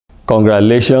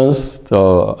Congratulations to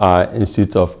our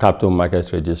Institute of Capital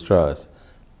Markets Registrars.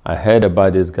 I heard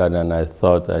about this gathering and I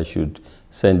thought I should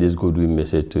send this goodwill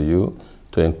message to you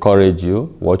to encourage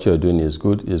you. What you're doing is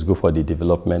good. It's good for the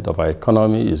development of our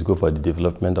economy. It's good for the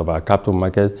development of our capital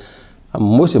markets. And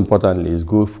most importantly, it's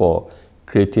good for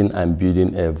creating and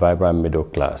building a vibrant middle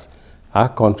class. Our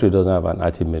country doesn't have an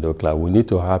active middle class. We need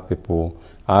to have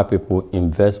our people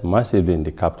invest massively in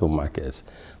the capital markets,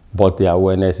 but the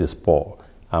awareness is poor.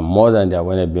 And more than the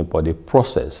awareness being poor, the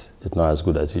process is not as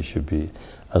good as it should be.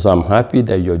 And so I'm happy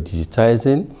that you're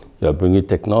digitizing, you're bringing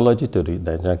technology to the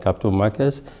Nigerian capital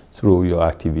markets through your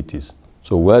activities.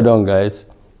 So well done, guys.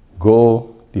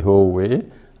 Go the whole way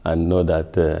and know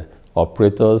that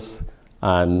operators,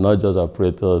 and not just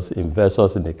operators,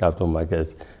 investors in the capital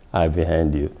markets are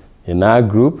behind you. In our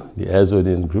group, the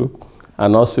Holdings Group,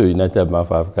 and also United Bank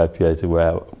for Africa PLC, where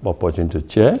I have opportunity to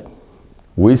chair,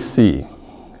 we see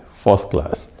first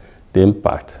class the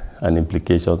impact and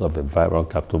implications of a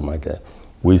vibrant capital market.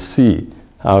 We see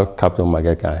how capital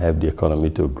market can help the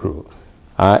economy to grow.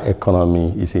 Our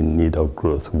economy is in need of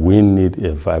growth. We need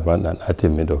a vibrant and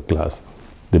active middle class.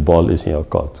 The ball is in your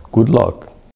court. Good luck.